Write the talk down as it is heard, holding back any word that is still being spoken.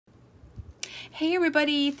Hey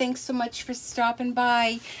everybody, thanks so much for stopping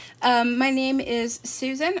by. My name is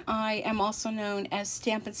Susan. I am also known as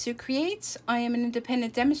Stampin' Sue Creates. I am an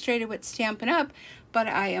independent demonstrator with Stampin' Up, but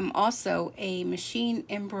I am also a machine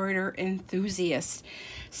embroider enthusiast.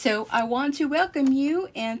 So I want to welcome you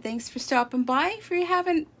and thanks for stopping by. If you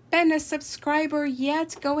haven't been a subscriber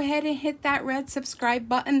yet, go ahead and hit that red subscribe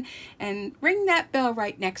button and ring that bell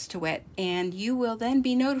right next to it, and you will then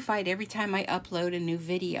be notified every time I upload a new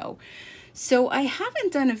video. So I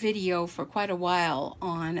haven't done a video for quite a while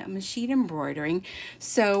on machine embroidering,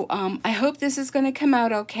 so I hope this is going to come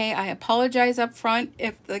out okay. I apologize up front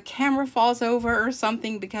if the camera falls over or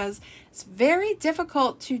something, because it's very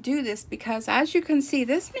difficult to do this because, as you can see,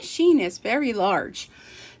 this machine is very large.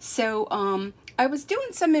 So I was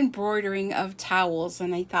doing some embroidering of towels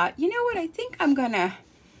and I thought, you know what, I think I'm gonna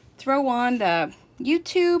throw on the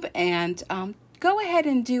YouTube and go ahead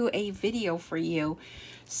and do a video for you.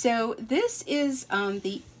 So this is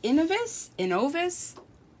the Innov'is,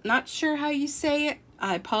 not sure how you say it.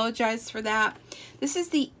 I apologize for that. This is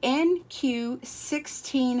the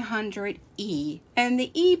NQ1600E, and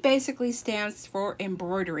the E basically stands for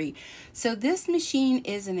embroidery. So this machine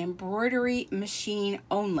is an embroidery machine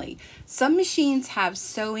only. Some machines have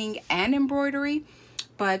sewing and embroidery,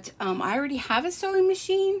 but I already have a sewing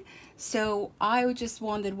machine, so I just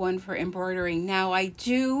wanted one for embroidering. Now I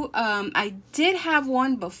did have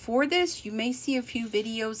one before this. You may see a few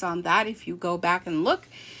videos on that if you go back and look.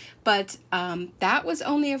 But that was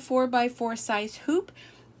only a 4x4 size hoop.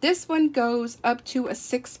 This one goes up to a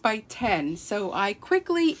 6x10. So I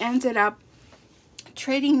quickly ended up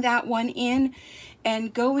trading that one in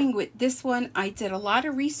and going with this one. I did a lot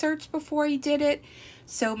of research before I did it.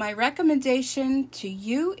 So my recommendation to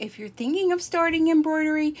you, if you're thinking of starting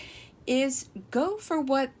embroidery, is go for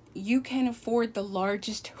what you can afford, the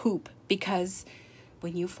largest hoop, because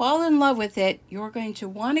when you fall in love with it, you're going to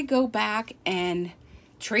want to go back and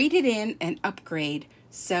trade it in and upgrade.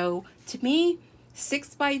 So to me,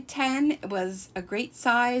 6x10 was a great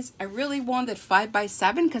size. I really wanted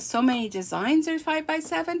 5x7 because so many designs are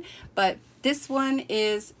 5x7, but this one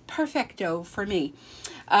is perfecto for me.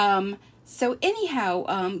 So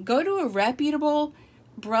anyhow, go to a reputable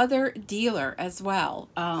brother dealer as well.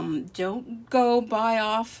 Don't go buy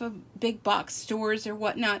off of big box stores or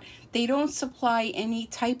whatnot. They don't supply any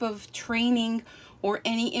type of training or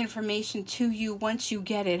any information to you once you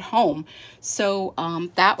get it home. So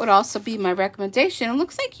that would also be my recommendation. It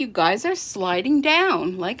looks like you guys are sliding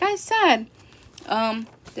down. Like I said,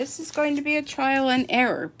 this is going to be a trial and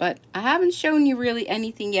error, but I haven't shown you really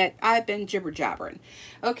anything yet. I've been jibber jabbering.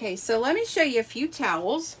 Okay, so let me show you a few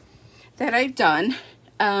towels that I've done.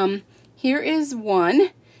 Here is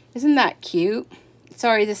one. Isn't that cute?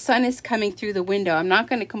 Sorry, the sun is coming through the window. I'm not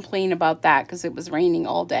going to complain about that because it was raining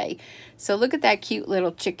all day. So look at that cute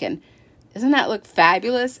little chicken. Doesn't that look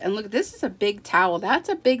fabulous? And look, this is a big towel. That's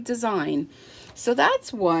a big design. So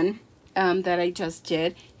that's one that I just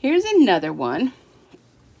did. Here's another one.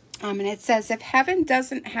 And it says, if heaven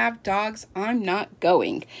doesn't have dogs, I'm not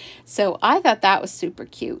going. So I thought that was super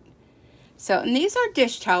cute. So, and these are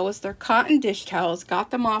dish towels. They're cotton dish towels. Got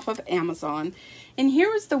them off of Amazon. And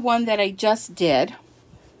here is the one that I just did.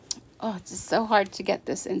 Oh, it's just so hard to get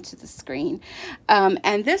this into the screen.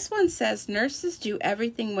 And this one says, nurses do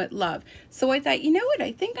everything with love. So I thought, you know what?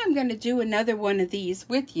 I think I'm going to do another one of these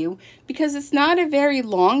with you because it's not a very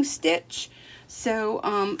long stitch. So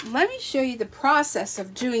let me show you the process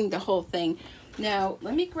of doing the whole thing. Now,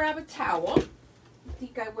 let me grab a towel. I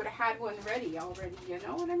think I would have had one ready already, you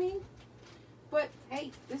know what I mean? But hey,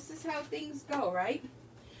 this is how things go, right?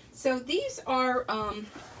 So these are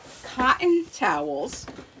cotton towels.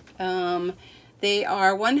 They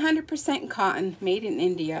are 100% cotton, made in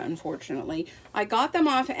India, unfortunately. I got them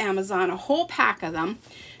off of Amazon, a whole pack of them.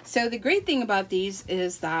 So the great thing about these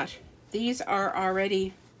is that these are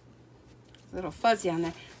already a little fuzzy on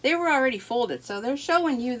there. They were already folded, so they're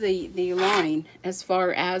showing you the line as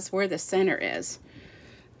far as where the center is.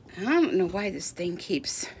 I don't know why this thing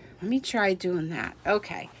keeps... Let me try doing that.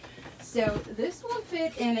 Okay, so this will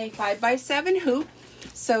fit in a 5x7 hoop.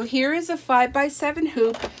 So here is a 5x7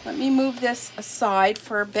 hoop. Let me move this aside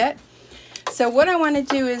for a bit. So what I want to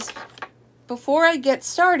do is, before I get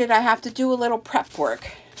started, I have to do a little prep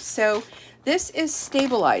work. So this is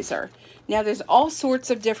stabilizer. Now there's all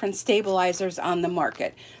sorts of different stabilizers on the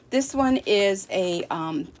market. This one is a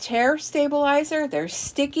tear stabilizer. There's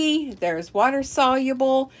sticky, there's water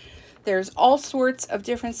soluble. There's all sorts of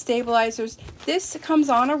different stabilizers. This comes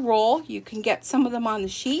on a roll. You can get some of them on the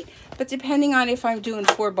sheet, but depending on if I'm doing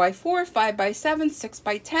 4x4, 5x7,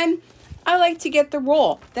 6x10, I like to get the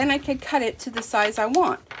roll. Then I can cut it to the size I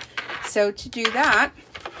want. so to do that,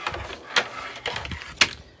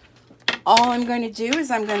 all I'm going to do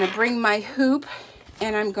is I'm going to bring my hoop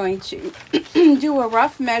and I'm going to do a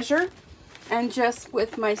rough measure, and just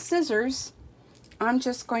with my scissors, I'm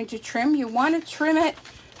just going to trim. You want to trim it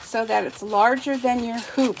so that it's larger than your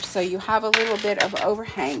hoop, so you have a little bit of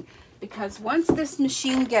overhang, because once this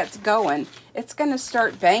machine gets going, it's going to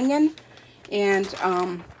start banging and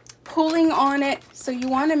pulling on it, so you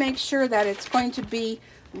want to make sure that it's going to be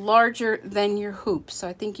larger than your hoop. So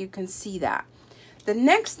I think you can see that. The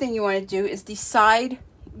next thing you want to do is decide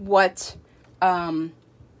what, well,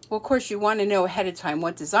 of course you want to know ahead of time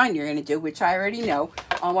what design you're going to do, which I already know.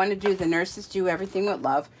 I want to do the Nurses Do Everything with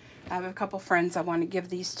Love. I have a couple friends I want to give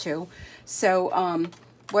these to. So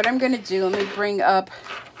what I'm going to do, let me bring up,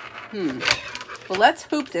 well, let's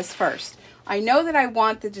hoop this first. I know that I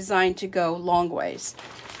want the design to go long ways.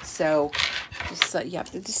 So you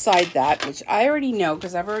have to decide that, which I already know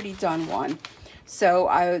because I've already done one.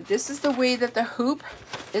 So this is the way that the hoop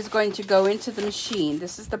is going to go into the machine.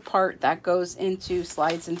 This is the part that goes into,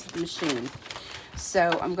 slides into the machine.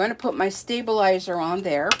 So I'm going to put my stabilizer on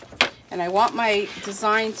there, and I want my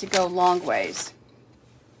design to go long ways.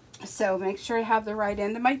 So make sure I have the right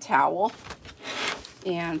end of my towel.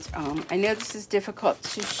 And I know this is difficult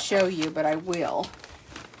to show you, but I will.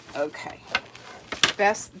 Okay,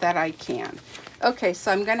 best that I can. Okay,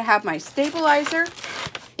 so I'm going to have my stabilizer,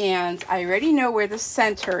 and I already know where the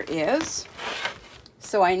center is.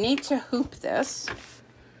 So I need to hoop this.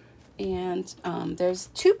 And there's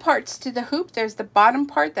two parts to the hoop. There's the bottom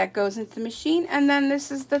part that goes into the machine, and then this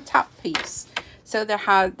is the top piece. So they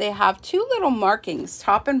have two little markings,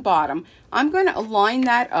 top and bottom. I'm going to align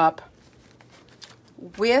that up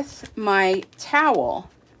with my towel.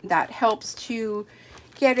 That helps to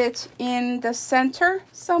get it in the center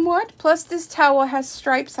somewhat. Plus this towel has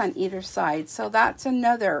stripes on either side, so that's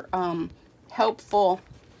another helpful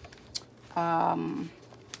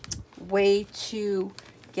way to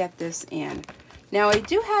get this in. Now I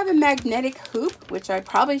do have a magnetic hoop, which I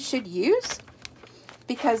probably should use,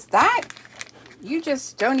 because that, you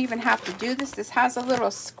just don't even have to do this. This has a little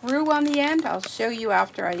screw on the end. I'll show you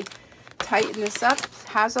after I tighten this up. It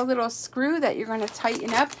has a little screw that you're going to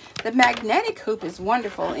tighten up. The magnetic hoop is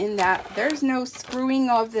wonderful in that there's no screwing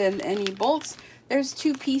of any bolts. There's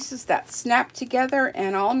two pieces that snap together,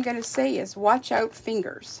 and all I'm going to say is watch out,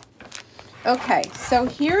 fingers. Okay, so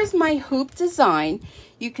here's my hoop design.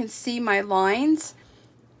 You can see my lines.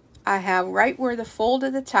 I have right where the fold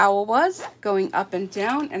of the towel was, going up and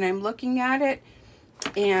down, and I'm looking at it,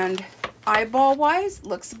 and eyeball wise,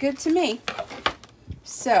 looks good to me.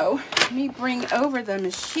 So let me bring over the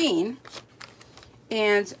machine,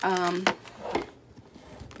 and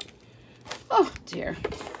oh dear.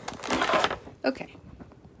 Okay,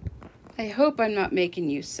 I hope I'm not making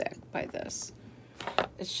you sick by this.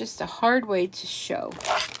 It's just a hard way to show.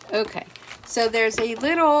 Okay, so there's a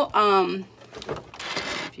little,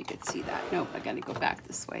 if you could see that. Nope, I gotta go back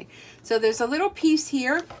this way. So there's a little piece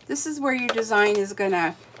here. This is where your design is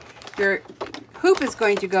gonna, your hoop is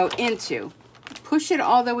going to go into. Push it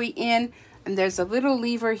all the way in, and there's a little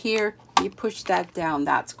lever here. You push that down.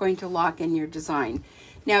 That's going to lock in your design.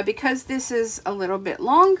 Now, because this is a little bit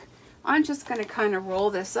long, I'm just gonna kind of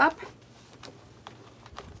roll this up,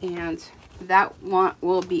 and that one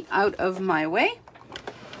will be out of my way.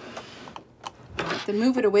 I have to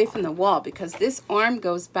move it away from the wall because this arm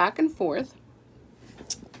goes back and forth.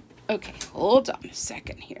 Okay, hold on a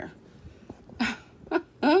second here.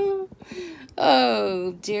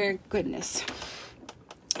 Oh, dear goodness.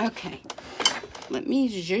 Okay, let me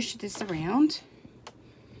zhoosh this around.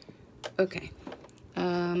 Okay,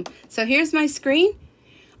 so here's my screen.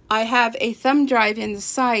 I have a thumb drive in the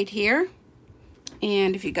side here.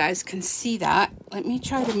 And if you guys can see that, let me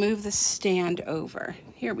try to move the stand over.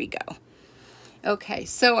 Here we go. Okay,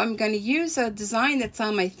 so I'm going to use a design that's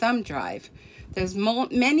on my thumb drive. There's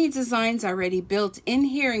many designs already built in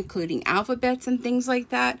here, including alphabets and things like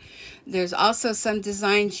that. There's also some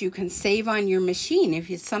designs you can save on your machine if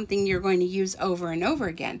it's something you're going to use over and over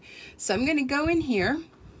again. So I'm going to go in here,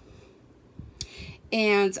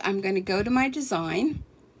 and I'm going to go to my design.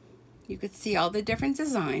 You could see all the different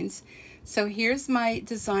designs. So here's my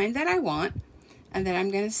design that I want, and then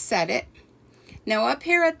I'm going to set it. Now up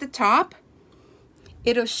here at the top,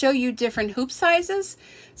 it'll show you different hoop sizes.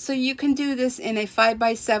 So you can do this in a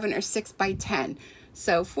 5x7 or 6x10.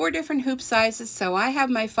 So 4 different hoop sizes. So I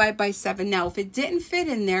have my 5x7. Now if it didn't fit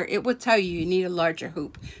in there, it would tell you need a larger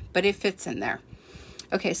hoop, but it fits in there.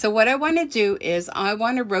 Okay, so what I want to do is I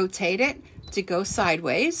want to rotate it to go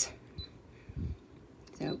sideways.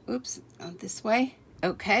 So oops, this way.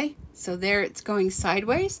 Okay, so there it's going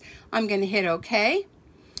sideways. I'm going to hit OK.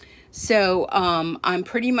 So I'm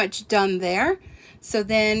pretty much done there. So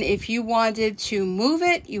then if you wanted to move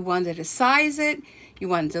it, you wanted to size it, you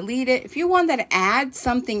want to delete it, if you wanted to add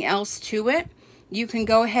something else to it, you can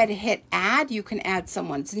go ahead and hit add. You can add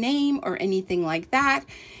someone's name or anything like that.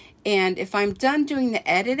 And if I'm done doing the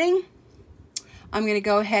editing, I'm going to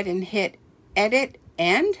go ahead and hit edit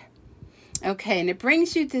end. Okay, and it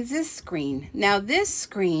brings you to this screen. Now this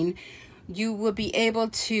screen, you will be able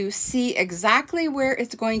to see exactly where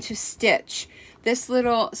it's going to stitch. This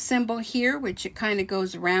little symbol here, which it kind of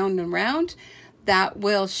goes round and round, that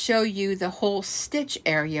will show you the whole stitch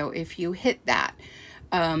area if you hit that.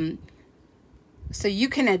 So you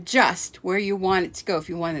can adjust where you want it to go, if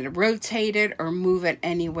you wanted to rotate it or move it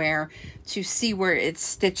anywhere to see where it's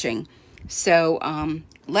stitching. So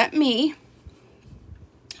let me,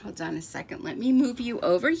 hold on a second, let me move you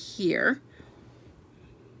over here.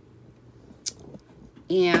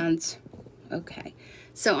 And okay,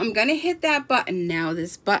 so I'm going to hit that button now,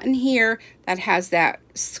 this button here that has that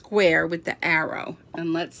square with the arrow,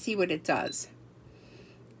 and let's see what it does.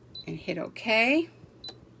 And hit OK.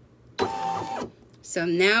 So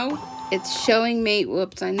now it's showing me,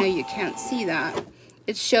 whoops, I know you can't see that.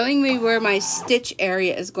 It's showing me where my stitch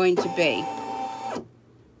area is going to be.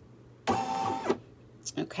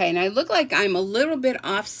 Okay, and I look like I'm a little bit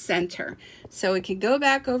off center. So we can go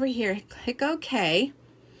back over here, click OK,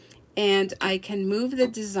 and I can move the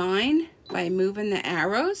design by moving the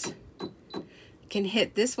arrows. Can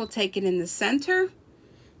hit this, will take it in the center.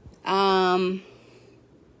 I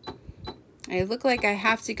look like I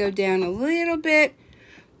have to go down a little bit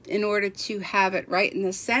in order to have it right in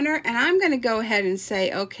the center. And I'm going to go ahead and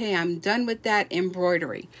say, okay, I'm done with that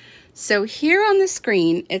embroidery. So here on the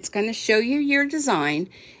screen, it's going to show you your design.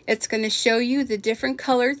 It's going to show you the different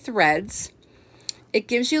colored threads. It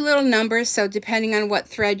gives you little numbers, so depending on what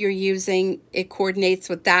thread you're using, it coordinates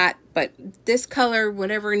with that. But this color,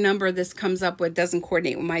 whatever number this comes up with, doesn't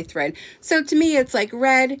coordinate with my thread. So to me, it's like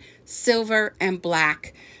red, silver, and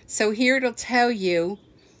black. So here it'll tell you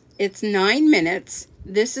it's 9 minutes.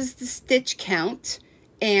 This is the stitch count,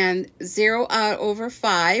 and 0 out over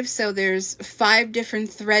 5. So there's 5 different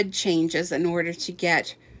thread changes in order to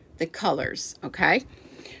get the colors, okay?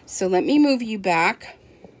 So let me move you back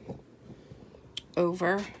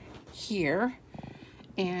over here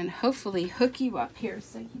and hopefully hook you up here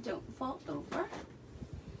so you don't fall over.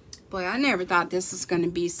 Boy, I never thought this was going to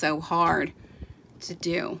be so hard to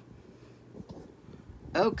do.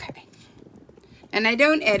 Okay. And I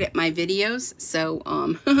don't edit my videos, so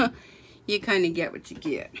you kind of get what you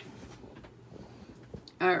get.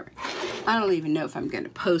 All right. I don't even know if I'm going to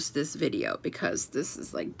post this video because this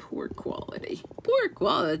is like poor quality. Poor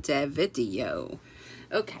quality video.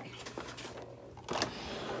 Okay.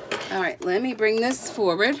 All right, let me bring this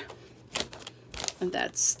forward. And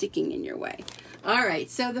that's sticking in your way. All right,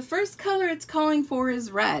 so the first color it's calling for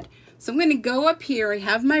is red. So I'm going to go up here. I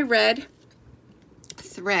have my red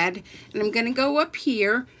thread, and I'm going to go up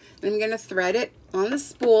here, and I'm going to thread it on the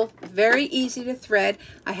spool. Very easy to thread.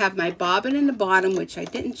 I have my bobbin in the bottom, which I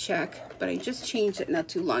didn't check, but I just changed it not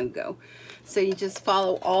too long ago. So you just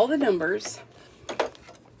follow all the numbers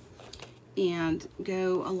and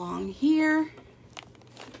go along here.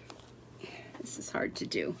 This is hard to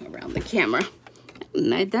do around the camera.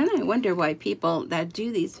 And then I wonder why people that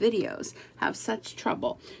do these videos have such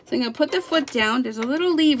trouble. So I'm going to put the foot down. There's a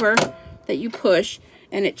little lever that you push,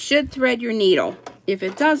 and it should thread your needle. If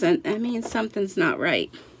it doesn't, that means something's not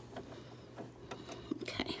right.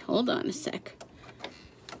 Okay, hold on a sec.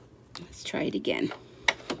 Let's try it again.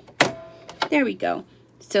 There we go.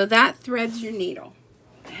 So that threads your needle.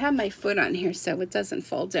 I have my foot on here so it doesn't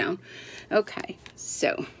fall down. Okay,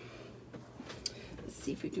 so let's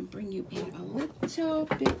see if we can bring you in a little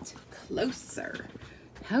bit closer.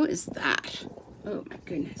 How is that? Oh my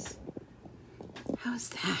goodness. How is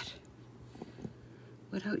that?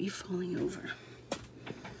 Without you falling over.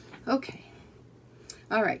 Okay.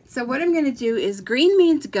 All right, so what I'm going to do is green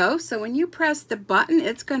means go. So when you press the button,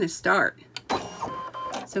 it's going to start.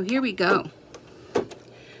 So here we go.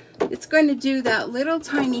 It's going to do that little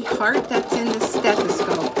tiny heart that's in the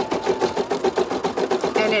stethoscope.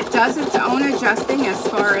 And it does its own adjusting as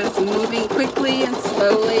far as moving quickly and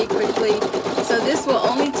slowly, quickly. So this will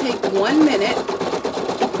only take 1 minute.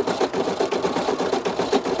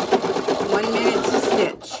 1 minute to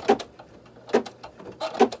stitch.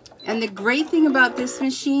 And the great thing about this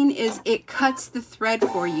machine is it cuts the thread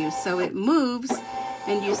for you. So it moves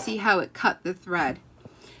and you see how it cut the thread.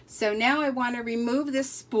 So now I want to remove this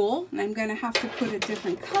spool, and I'm going to have to put a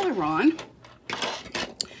different color on.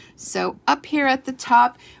 So up here at the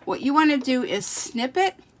top, what you want to do is snip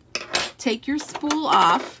it, take your spool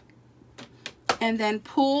off, and then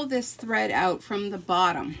pull this thread out from the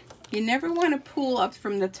bottom. You never want to pull up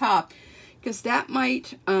from the top because that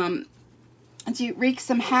might wreak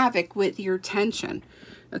some havoc with your tension.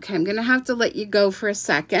 Okay, I'm going to have to let you go for a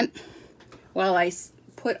second while I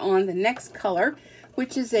put on the next color,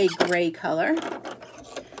 which is a gray color.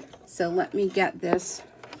 So let me get this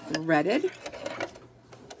threaded.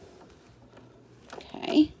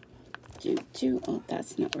 Okay, oh,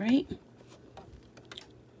 that's not right.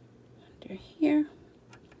 Under here,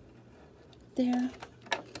 there,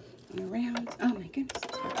 and around. Oh my goodness.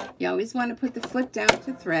 You always want to put the foot down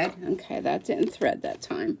to thread. Okay, that didn't thread that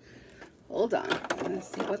time. Hold on, let's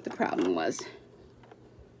see what the problem was.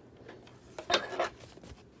 It's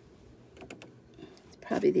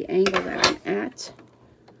probably the angle that I'm at.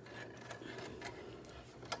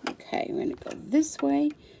 Okay, we're going to go this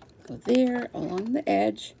way. Go there, along the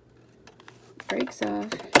edge, breaks off.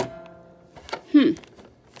 All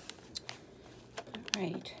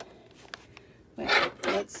right. Wait,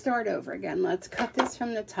 let's start over again. Let's cut this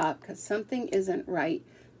from the top because something isn't right.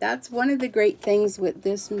 That's one of the great things with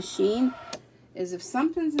this machine is if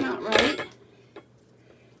something's not right,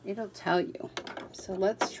 it'll tell you. So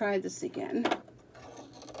let's try this again.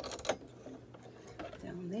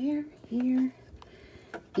 Down there, here.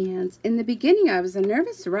 And in the beginning, I was a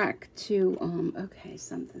nervous wreck to, okay,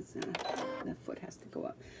 something's not, the foot has to go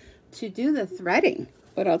up, to do the threading.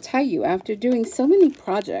 But I'll tell you, after doing so many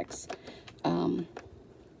projects,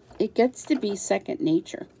 it gets to be second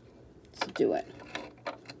nature to do it.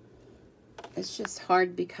 It's just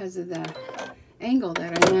hard because of the angle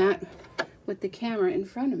that I'm at with the camera in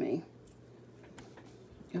front of me.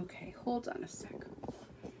 Okay, hold on a sec.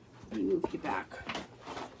 Let me move you back.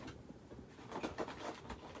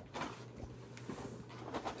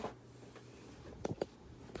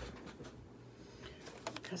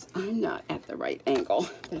 Because I'm not at the right angle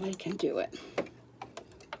that I can do it.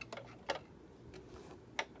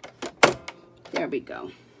 There we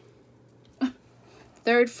go.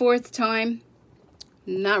 Third, fourth time.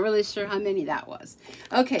 Not really sure how many that was.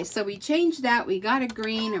 Okay, so we changed that. We got a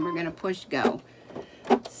green and we're going to push go.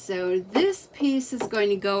 So this piece is going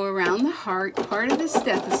to go around the heart, part of the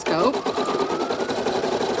stethoscope.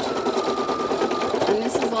 And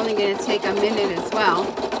this is only going to take a minute as well.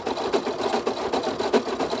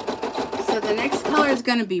 So the next color is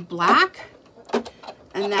going to be black,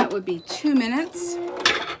 and that would be 2 minutes.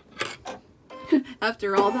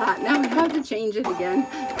 After all that, now we have to change it again.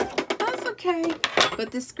 That's okay.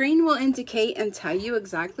 But the screen will indicate and tell you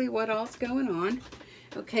exactly what all's going on.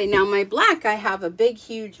 Okay, now my black, I have a big,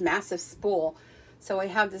 huge, massive spool. So I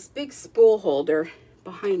have this big spool holder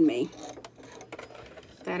behind me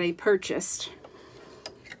that I purchased.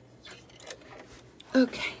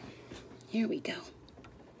 Okay, here we go.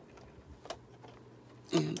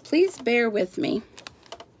 And please bear with me.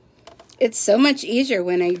 It's so much easier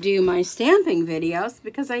when I do my stamping videos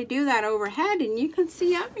because I do that overhead and you can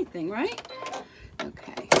see everything, right?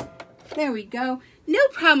 Okay, there we go. No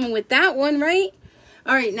problem with that one, right?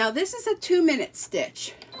 All right, now this is a 2-minute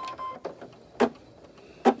stitch. So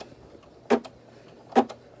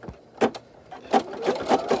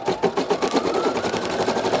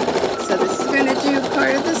this is going to do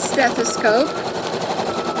part of the stethoscope.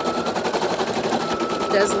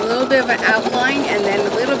 Does a little bit of an outline and then a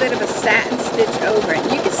little bit of a satin stitch over it.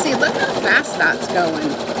 You can see, look how fast that's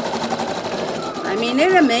going. I mean,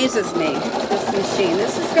 it amazes me, this machine.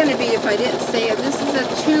 This is going to be, if I didn't say it, this is a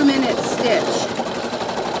 2-minute stitch.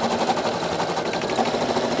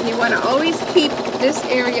 And you want to always keep this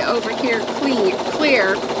area over here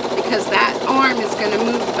clear because that arm is going to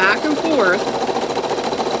move back and forth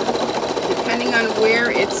depending on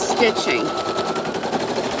where it's stitching.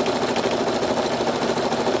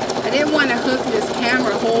 I didn't want to hook this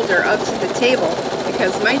camera holder up to the table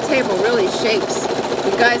because my table really shakes.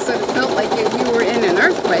 You guys would have felt like you were in an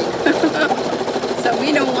earthquake. So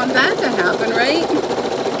we don't want that to happen, right?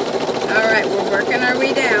 Alright, we're working our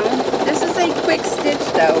way down. This is a quick stitch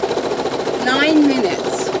though. 9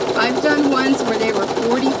 minutes. I've done ones where they were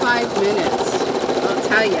 45 minutes. I'll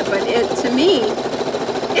tell you. But to me,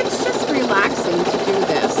 it's just relaxing to do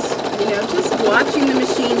this. You know, just watching the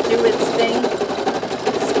machine do its thing.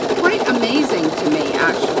 Quite amazing to me,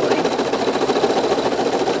 actually.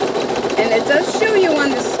 And it does show you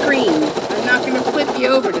on the screen. I'm not going to flip you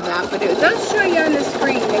over to that, but it does show you on the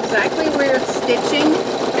screen exactly where it's stitching.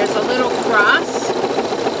 There's a little cross,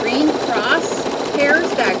 green cross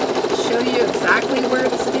hairs that show you exactly where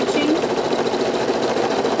it's stitching.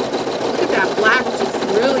 Look at that black, just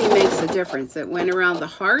really makes a difference. difference. It went around the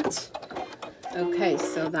heart. Okay,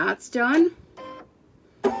 so that's done.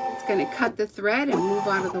 It's going to cut the thread and move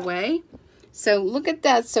out of the way. So look at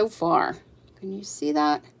that so far. Can you see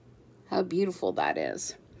that? How beautiful that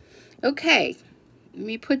is. Okay, let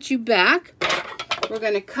me put you back. We're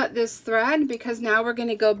going to cut this thread because now we're going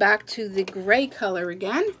to go back to the gray color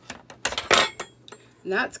again.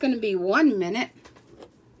 And that's going to be 1 minute.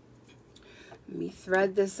 Let me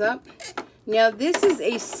thread this up. Now this is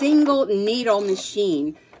a single needle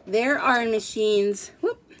machine. There are machines,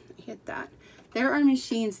 whoop, hit that. There are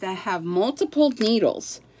machines that have multiple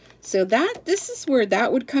needles. So this is where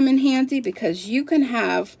that would come in handy, because you can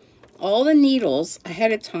have all the needles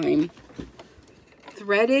ahead of time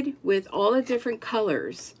threaded with all the different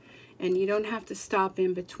colors, and you don't have to stop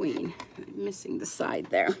in between. I'm missing the side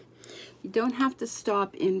there. You don't have to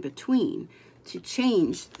stop in between to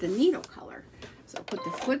change the needle color. So I'll put the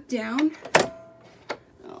foot down.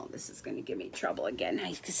 Oh, this is going to give me trouble again.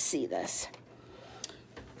 I can see this.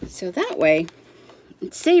 So that way,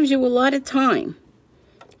 it saves you a lot of time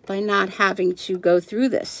by not having to go through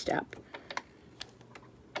this step.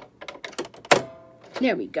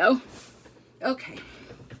 There we go. Okay.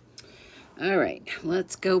 All right,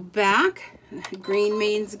 let's go back. Green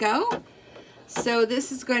means go. So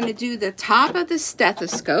this is going to do the top of the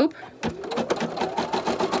stethoscope.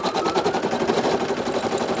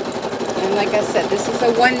 And like I said, this is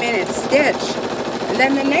a 1 minute stitch. And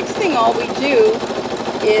then the next thing all we do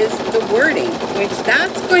is the wording, which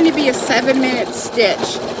that's going to be a 7-minute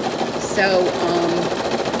stitch. So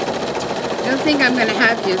I don't think I'm going to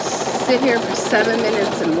have you sit here for 7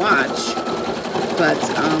 minutes and watch. But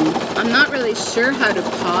I'm not really sure how to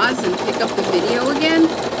pause and pick up the video again.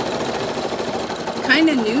 Kind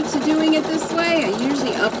of new to doing it this way. I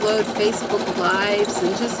usually upload Facebook Lives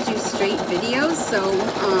and just do straight videos. So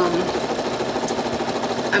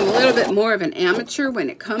I'm a little bit more of an amateur when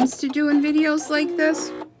it comes to doing videos like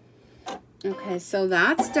this. Okay, so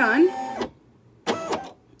that's done.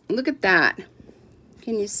 Look at that.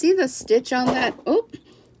 Can you see the stitch on that? Oh,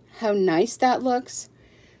 how nice that looks.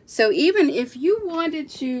 So even if you wanted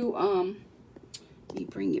to, let me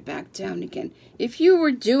bring you back down again. If you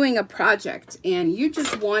were doing a project and you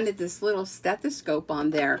just wanted this little stethoscope on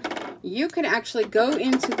there, you could actually go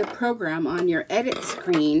into the program on your edit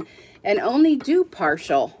screen and only do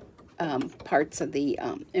partial parts of the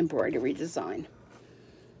embroidery design.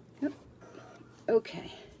 Yep.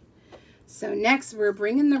 Okay. So next we're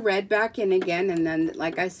bringing the red back in again, and then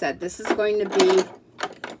like I said, this is going to be,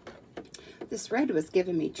 this red was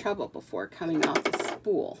giving me trouble before coming off the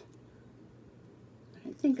spool.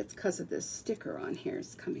 I think it's because of this sticker on here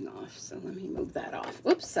is coming off, so let me move that off.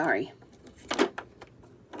 Oops, sorry.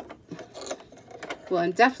 Well,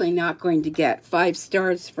 I'm definitely not going to get 5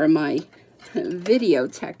 stars for my video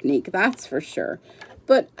technique, that's for sure.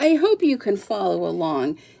 But I hope you can follow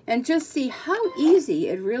along and just see how easy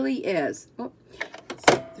it really is. Oh, let's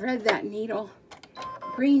thread that needle.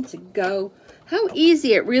 Green to go. How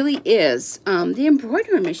easy it really is. The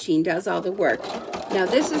embroidery machine does all the work. Now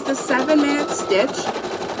this is the 7-minute stitch,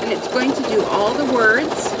 and it's going to do all the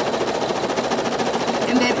words.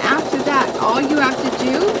 And then after that, all you have to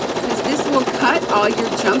do, because this will cut all your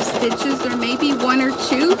jump stitches, there may be 1 or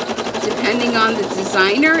 2, depending on the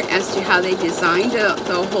designer as to how they designed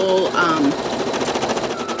the whole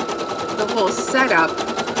setup,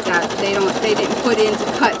 that they didn't put in to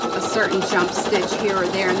cut a certain jump stitch here or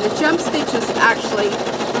there. And the jump stitch is actually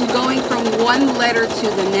from going from one letter to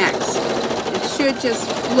the next. It should just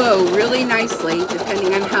flow really nicely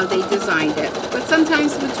depending on how they designed it. But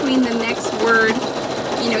sometimes between the next word,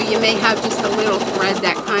 you know, you may have just a little thread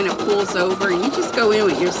that kind of pulls over, and you just go in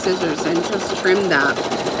with your scissors and just trim that.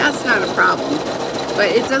 That's not a problem.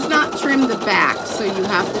 But it does not trim the back, so you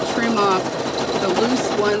have to trim off the loose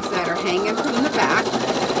ones that are hanging from the back.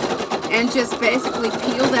 And just basically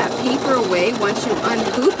peel that paper away once you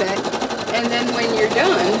unhoop it. And then when you're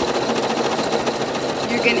done,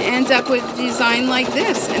 you're going to end up with a design like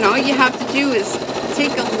this. And all you have to do is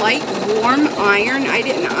take a light warm iron. I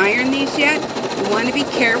didn't iron these yet. You want to be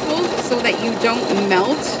careful so that you don't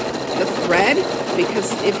melt the thread,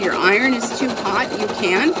 because if your iron is too hot, you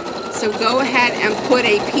can. So go ahead and put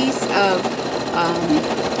a piece of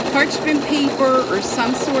parchment paper or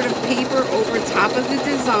some sort of paper over top of the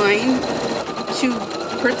design to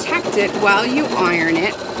protect it while you iron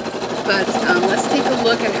it. But let's take a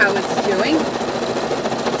look at how it's doing.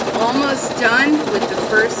 Almost done with the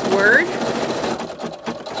first word,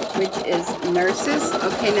 which is nurses.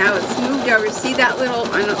 Okay, now it's moved over. See that little,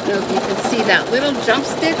 I don't know if you can see that little jump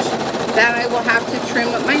stitch that I will have to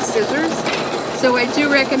trim with my scissors. So I do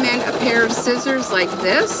recommend a pair of scissors like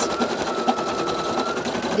this,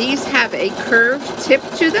 These have a curved tip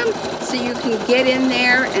to them, so you can get in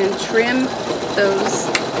there and trim those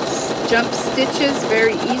jump stitches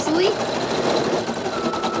very easily.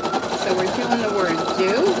 So we're doing the word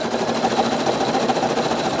do.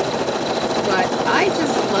 But I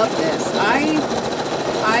just love this.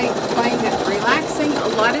 I find it relaxing. A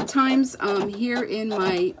lot of times here in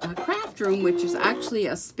my craft room, which is actually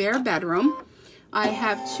a spare bedroom, I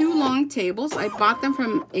have 2 long tables. I bought them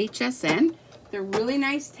from HSN. They're really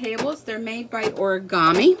nice tables. They're made by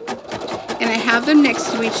Origami. And I have them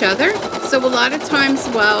next to each other. So a lot of times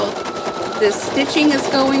while the stitching is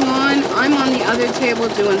going on, I'm on the other table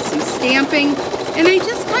doing some stamping. And I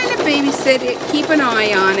just kind of babysit it, keep an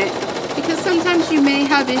eye on it. Because sometimes you may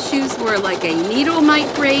have issues where like a needle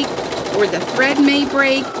might break or the thread may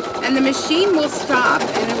break. And the machine will stop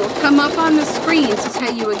and it will come up on the screen to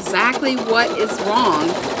tell you exactly what is wrong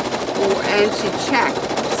and to check.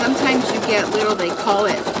 Sometimes you get little, they call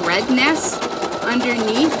it thread nests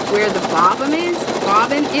underneath where the bobbin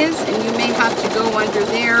is, and you may have to go under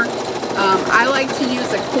there. I like to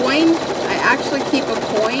use a coin. I actually keep a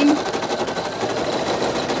coin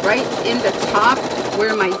right in the top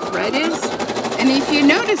where my thread is. And if you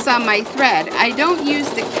notice on my thread, I don't use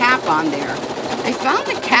the cap on there. I found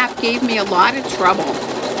the cap gave me a lot of trouble.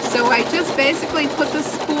 So I just basically put the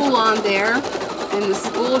spool on there, and the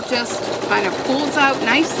spool just kind of pulls out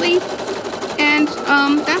nicely, and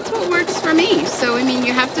that's what works for me. So I mean,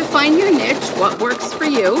 you have to find your niche, what works for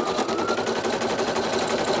you.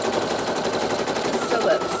 So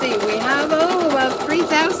let's see, we have about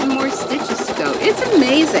 3,000 more stitches to go. It's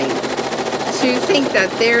amazing to think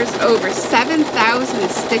that there's over 7,000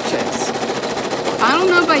 stitches. I don't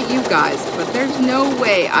know about you guys, but there's no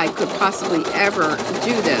way I could possibly ever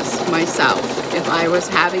do this myself if I was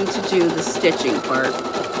having to do the stitching part.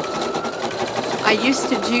 I used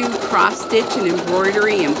to do cross stitch and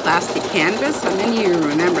embroidery and plastic canvas. How many of you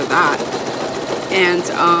remember that? And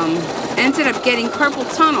ended up getting carpal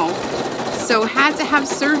tunnel, so had to have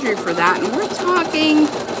surgery for that. And we're talking,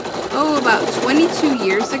 about 22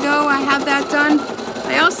 years ago I had that done.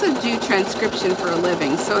 I also do transcription for a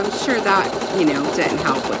living, so I'm sure that, didn't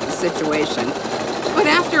help with the situation. But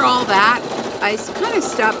after all that, I kind of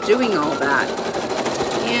stopped doing all that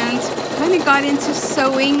and kind of got into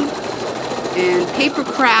sewing and paper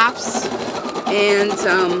crafts. And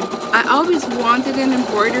I always wanted an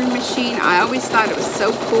embroidery machine. I always thought it was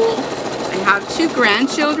so cool. I have 2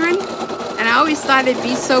 grandchildren, and I always thought it'd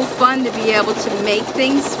be so fun to be able to make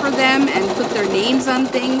things for them and put their names on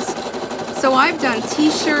things. So I've done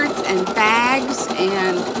t-shirts and bags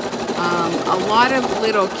and a lot of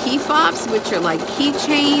little key fobs, which are like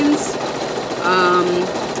keychains.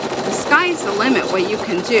 The sky's the limit what you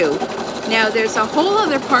can do. Now there's a whole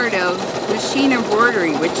other part of machine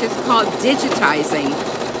embroidery which is called digitizing.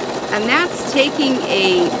 And that's taking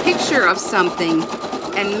a picture of something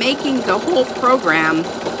and making the whole program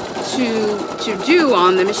to do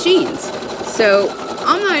on the machines. So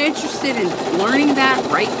I'm not interested in learning that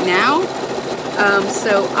right now.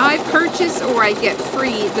 So I purchase or I get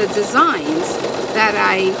free the designs that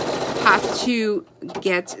I have to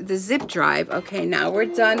get the zip drive. Okay, now we're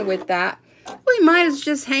done with that. We might as well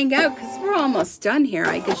just hang out because we're almost done here.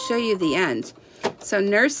 I could show you the end. So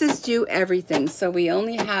nurses do everything. So we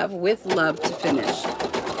only have with love to finish.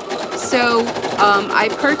 So I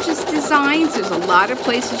purchase designs. There's a lot of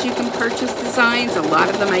places you can purchase designs. A lot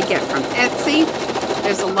of them I get from Etsy.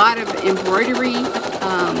 There's a lot of embroidery.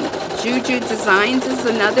 Juju Designs is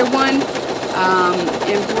another one.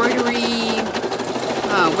 Embroidery,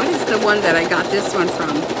 what is the one that I got this one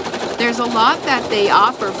from? There's a lot that they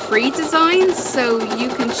offer free designs, so you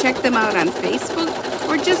can check them out on Facebook,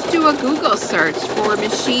 or just do a Google search for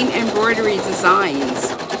machine embroidery designs.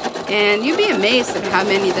 And you'd be amazed at how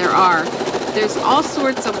many there are. There's all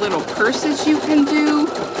sorts of little purses you can do.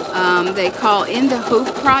 They call in the hoop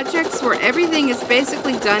projects, where everything is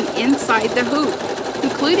basically done inside the hoop,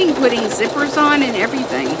 including putting zippers on and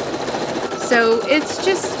everything. So it's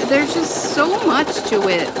just, there's just so much to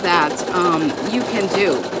it that you can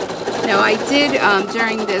do. Now I did,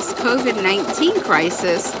 during this COVID-19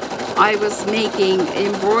 crisis, I was making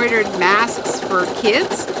embroidered masks for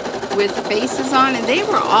kids with faces on, and they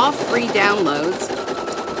were all free downloads,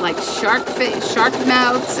 like shark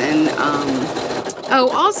mouths and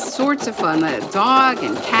all sorts of fun, dog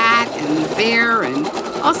and cat and bear and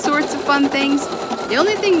all sorts of fun things. The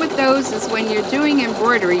only thing with those is when you're doing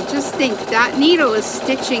embroidery, just think that needle is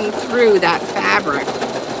stitching through that fabric,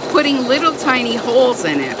 putting little tiny holes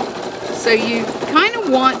in it. So you kind of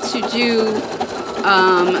want to do,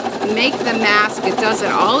 make the mask, it does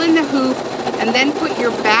it all in the hoop, and then put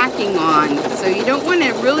your backing on. So you don't want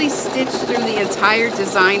to really stitch through the entire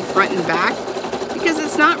design front and back, because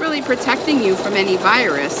it's not really protecting you from any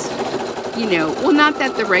virus. You know, well, not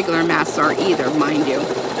that the regular masks are either, mind you,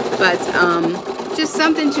 but just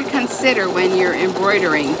something to consider when you're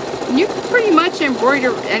embroidering. And you can pretty much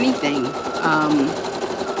embroider anything,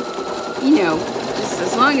 you know, just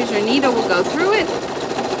as long as your needle will go through it,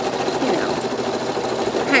 you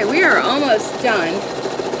know. Okay, we are almost done.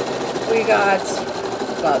 We got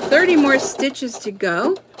about 30 more stitches to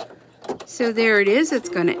go. So there it is. It's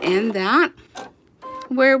going to end that.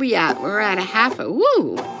 Where are we at? We're at a half a,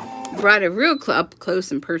 woo! Brought it real up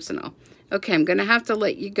close and personal. Okay, I'm going to have to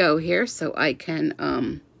let you go here so I can,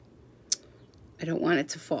 I don't want it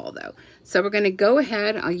to fall though. So we're going to go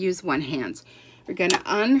ahead. I'll use one hand. We're going to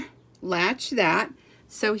unlatch that.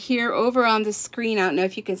 So here over on the screen, I don't know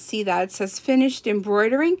if you can see that, it says finished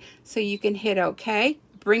embroidering. So you can hit OK.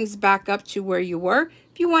 Brings back up to where you were.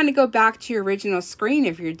 If you want to go back to your original screen,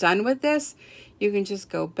 if you're done with this, you can just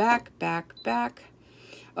go back, back, back.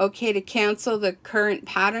 Okay to cancel the current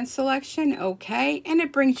pattern selection. Okay, and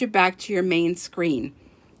it brings you back to your main screen.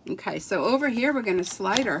 Okay, so over here we're going to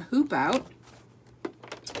slide our hoop out.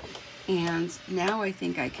 And now I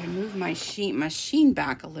think I can move my machine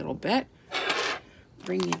back a little bit.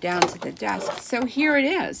 Bring you down to the desk. So here it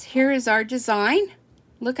is. Here is our design.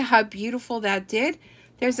 Look at how beautiful that did.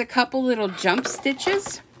 There's a couple little jump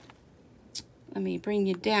stitches. Let me bring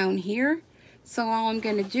you down here. So all I'm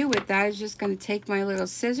going to do with that is just going to take my little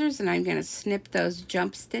scissors and I'm going to snip those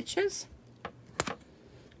jump stitches.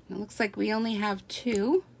 It looks like we only have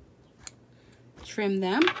 2. Trim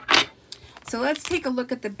them. So let's take a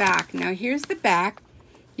look at the back. Now here's the back.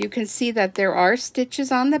 You can see that there are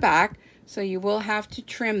stitches on the back, so you will have to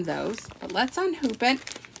trim those. But let's unhoop it.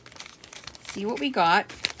 See what we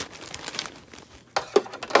got.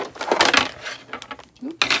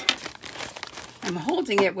 Oops. I'm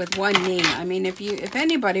holding it with one knee. I mean, if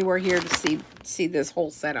anybody were here to see this whole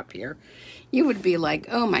setup here, you would be like,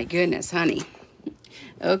 oh my goodness, honey.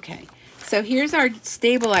 Okay, so here's our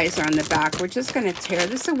stabilizer on the back. We're just going to tear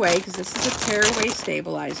this away because this is a tear away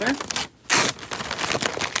stabilizer.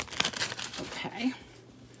 Okay,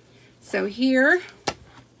 so here,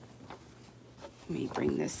 let me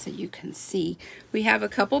bring this so you can see. We have a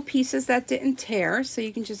couple pieces that didn't tear, so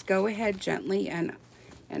you can just go ahead gently and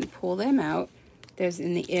pull them out. There's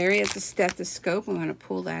in the area of the stethoscope. I'm going to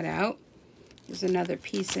pull that out. There's another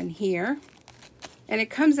piece in here. And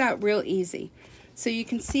it comes out real easy. So you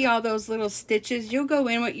can see all those little stitches. You'll go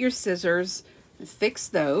in with your scissors and fix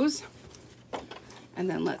those. And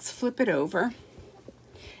then let's flip it over.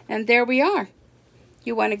 And there we are.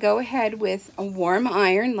 You want to go ahead with a warm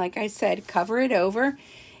iron. Like I said, cover it over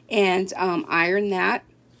and iron that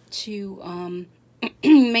to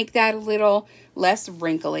make that a little less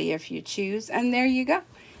wrinkly if you choose. And there you go.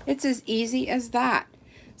 It's as easy as that.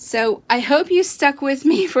 So I hope you stuck with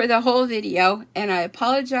me for the whole video, and I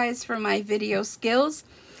apologize for my video skills.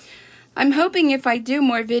 I'm hoping if I do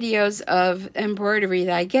more videos of embroidery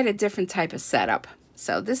that I get a different type of setup.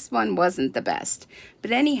 So this one wasn't the best.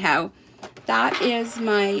 But anyhow, that is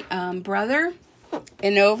my brother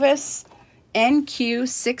Innov'is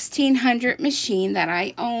NQ1600 machine that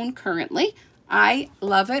I own currently. I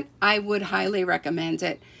love it. I would highly recommend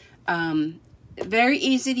it. Very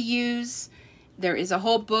easy to use. There is a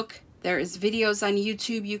whole book. There is videos on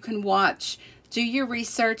YouTube you can watch. Do your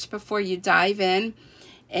research before you dive in.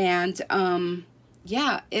 And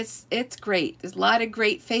yeah, it's great. There's a lot of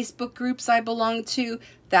great Facebook groups I belong to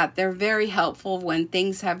that they're very helpful when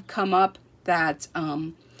things have come up that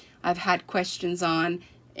I've had questions on.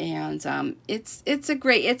 And it's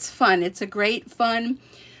fun. It's a great fun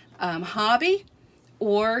hobby.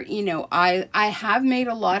 Or, you know, I have made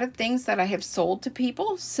a lot of things that I have sold to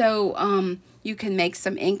people. So you can make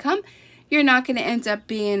some income. You're not going to end up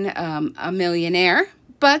being a millionaire,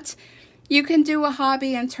 but you can do a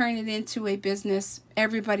hobby and turn it into a business.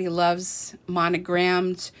 Everybody loves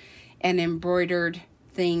monogrammed and embroidered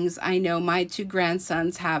things. I know my 2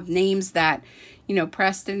 grandsons have names that, you know,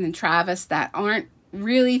 Preston and Travis, that aren't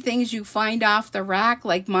really things you find off the rack,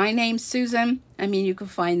 like my name's Susan. I mean, you can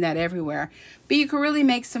find that everywhere. But you can really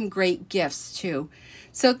make some great gifts too.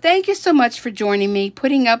 So thank you so much for joining me,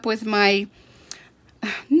 putting up with my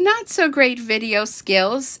not so great video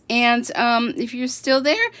skills. And if you're still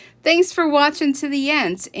there, thanks for watching to the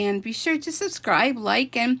end. And be sure to subscribe,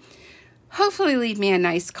 like, and hopefully leave me a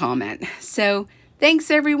nice comment. So thanks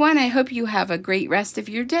everyone. I hope you have a great rest of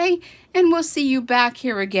your day, and we'll see you back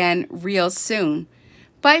here again real soon.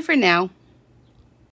 Bye for now.